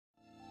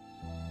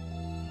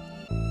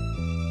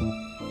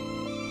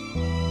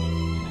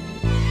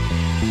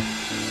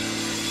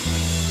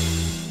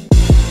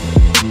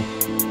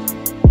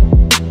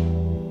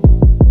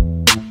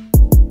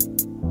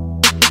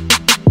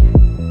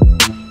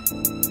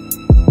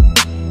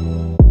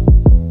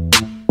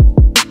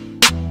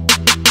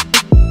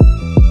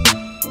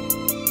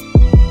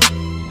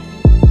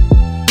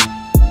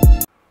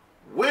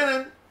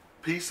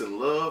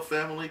love,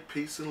 family.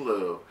 Peace and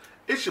love.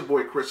 It's your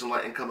boy Chris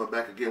Enlightened coming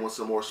back again with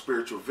some more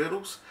spiritual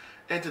vittles.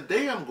 And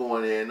today I'm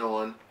going in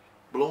on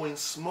blowing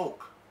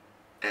smoke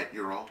at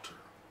your altar.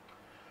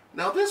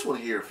 Now this one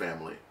here,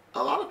 family,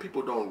 a lot of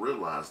people don't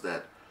realize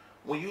that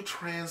when you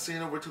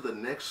transcend over to the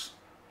next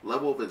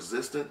level of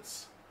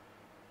existence,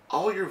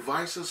 all your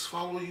vices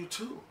follow you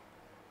too.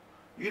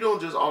 You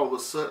don't just all of a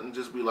sudden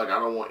just be like, I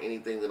don't want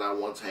anything that I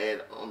once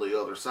had on the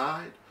other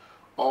side.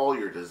 All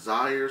your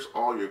desires,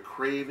 all your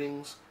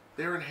cravings,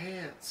 they're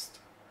enhanced.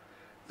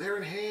 They're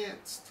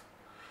enhanced.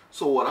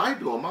 So what I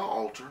do on my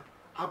altar,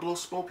 I blow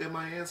smoke at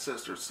my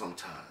ancestors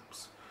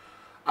sometimes.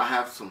 I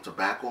have some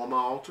tobacco on my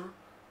altar.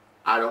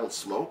 I don't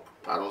smoke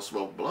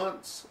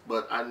blunts,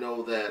 but I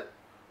know that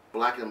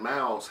blackened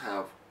mouths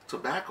have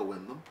tobacco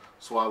in them.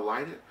 So I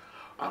light it,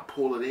 I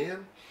pull it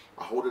in,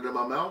 I hold it in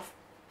my mouth,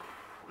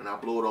 and I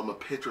blow it on the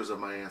pictures of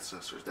my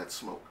ancestors that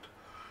smoked.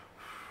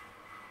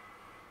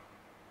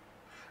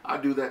 I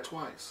do that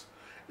twice.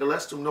 It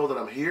lets them know that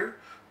I'm here,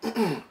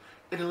 and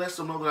it lets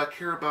them know that I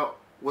care about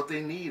what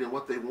they need and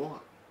what they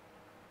want.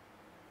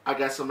 I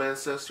got some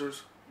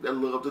ancestors that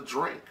love to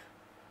drink,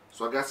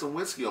 so I got some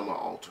whiskey on my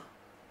altar.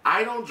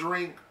 I don't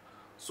drink,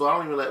 so I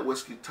don't even let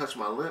whiskey touch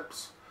my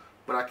lips,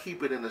 but I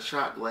keep it in a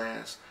shot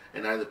glass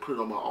and either put it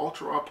on my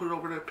altar or I put it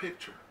over their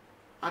picture.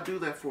 I do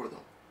that for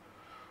them.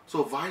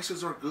 So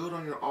vices are good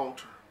on your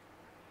altar.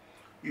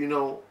 You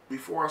know,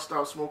 before I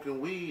stopped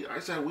smoking weed, I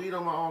used to have weed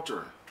on my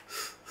altar.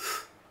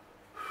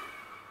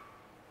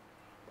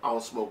 I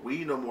don't smoke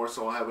weed no more,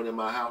 so I have it in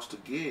my house to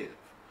give.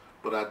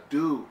 But I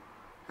do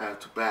have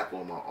tobacco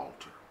on my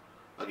altar.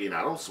 Again,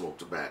 I don't smoke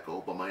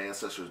tobacco, but my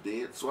ancestors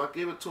did, so I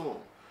give it to them.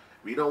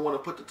 If you don't want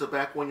to put the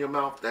tobacco in your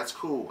mouth, that's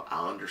cool.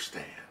 I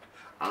understand.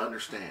 I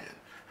understand.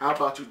 How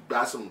about you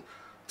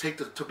take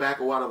the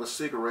tobacco out of a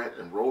cigarette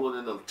and roll it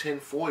in a tin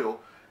foil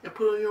and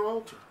put it on your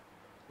altar.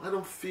 Let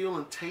them feel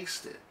and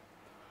taste it.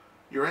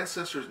 Your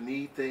ancestors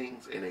need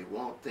things and they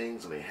want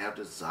things and they have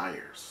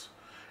desires.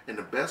 And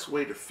the best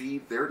way to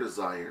feed their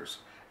desires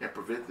and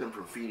prevent them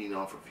from feeding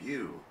off of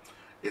you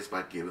is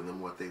by giving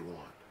them what they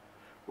want.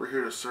 We're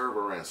here to serve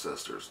our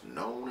ancestors,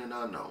 known and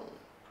unknown.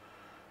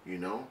 You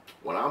know,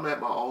 when I'm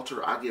at my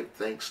altar, I give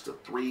thanks to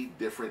 3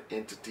 different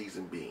entities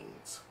and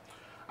beings.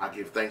 I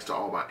give thanks to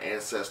all my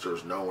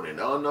ancestors, known and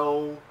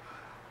unknown,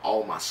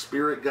 all my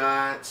spirit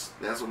guides.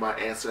 That's what my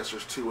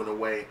ancestors too, in a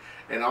way.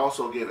 And I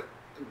also give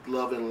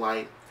love and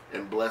light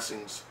and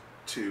blessings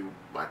to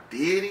my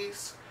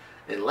deities.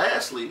 And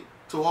lastly,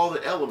 to all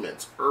the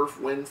elements, earth,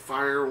 wind,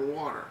 fire, and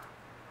water.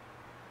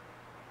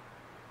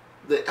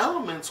 The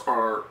elements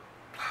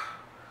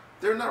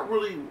they're not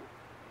really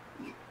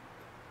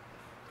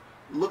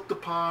looked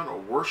upon or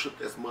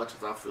worshipped as much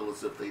as I feel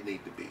as if they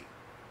need to be.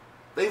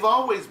 They've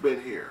always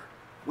been here.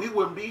 We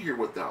wouldn't be here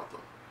without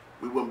them.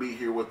 We wouldn't be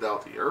here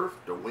without the earth,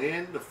 the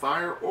wind, the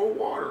fire, or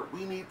water.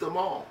 We need them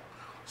all.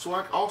 So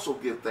I also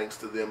give thanks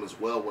to them as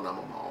well when I'm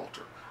on my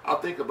altar. I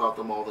think about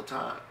them all the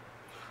time.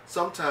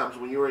 Sometimes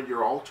when you're at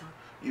your altar,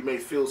 you may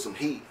feel some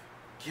heat.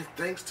 Give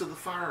thanks to the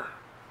fire.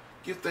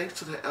 Give thanks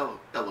to the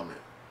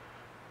element.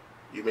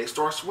 You may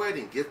start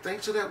sweating. Give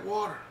thanks to that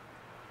water.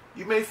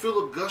 You may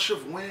feel a gush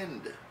of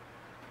wind.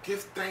 Give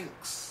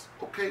thanks.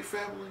 Okay,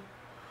 family?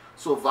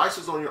 So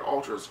vices on your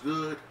altar is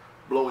good.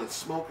 Blowing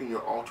smoke in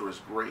your altar is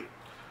great.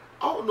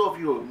 I don't know if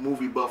you're a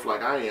movie buff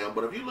like I am,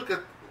 but if you look at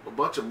a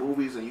bunch of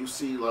movies and you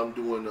see I'm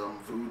doing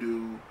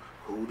voodoo,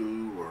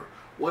 hoodoo, or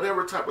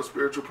whatever type of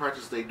spiritual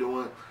practice they're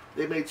doing,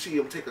 they may see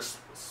them take a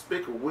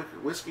spick of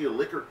whiskey or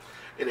liquor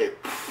and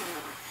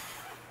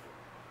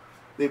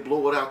they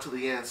blow it out to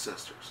the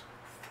ancestors.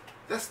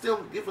 That's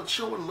them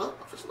showing love.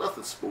 There's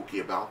nothing spooky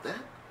about that.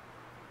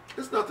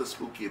 There's nothing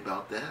spooky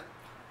about that.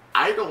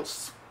 I don't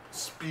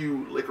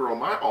spew liquor on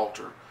my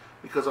altar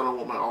because I don't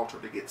want my altar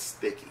to get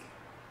sticky.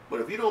 But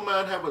if you don't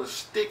mind having a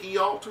sticky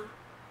altar,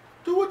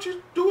 do what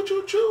you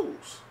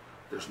choose.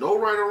 There's no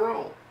right or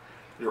wrong.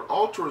 Your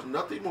altar is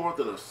nothing more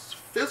than a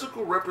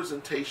physical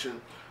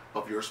representation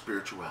of your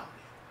spirituality.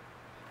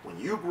 When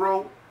you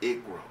grow,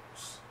 it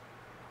grows.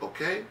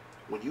 Okay?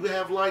 When you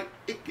have light,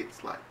 it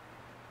gets light.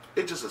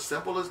 It's just as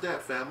simple as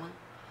that, family.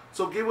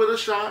 So give it a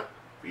shot.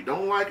 If you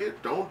don't like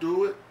it, don't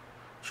do it.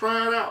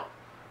 Try it out.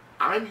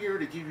 I'm here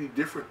to give you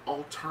different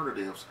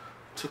alternatives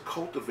to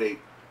cultivate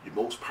the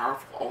most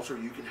powerful altar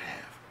you can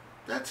have.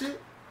 That's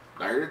it.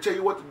 Not here to tell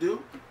you what to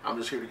do. I'm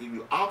just here to give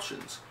you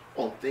options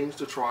on things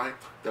to try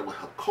that will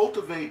help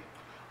cultivate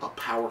a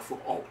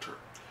powerful altar.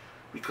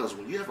 Because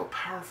when you have a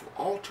powerful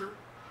altar,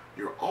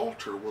 your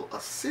altar will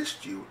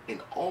assist you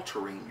in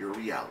altering your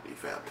reality,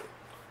 family.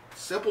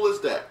 Simple as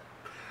that.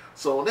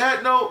 So on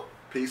that note,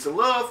 peace and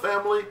love,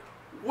 family.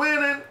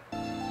 Winning.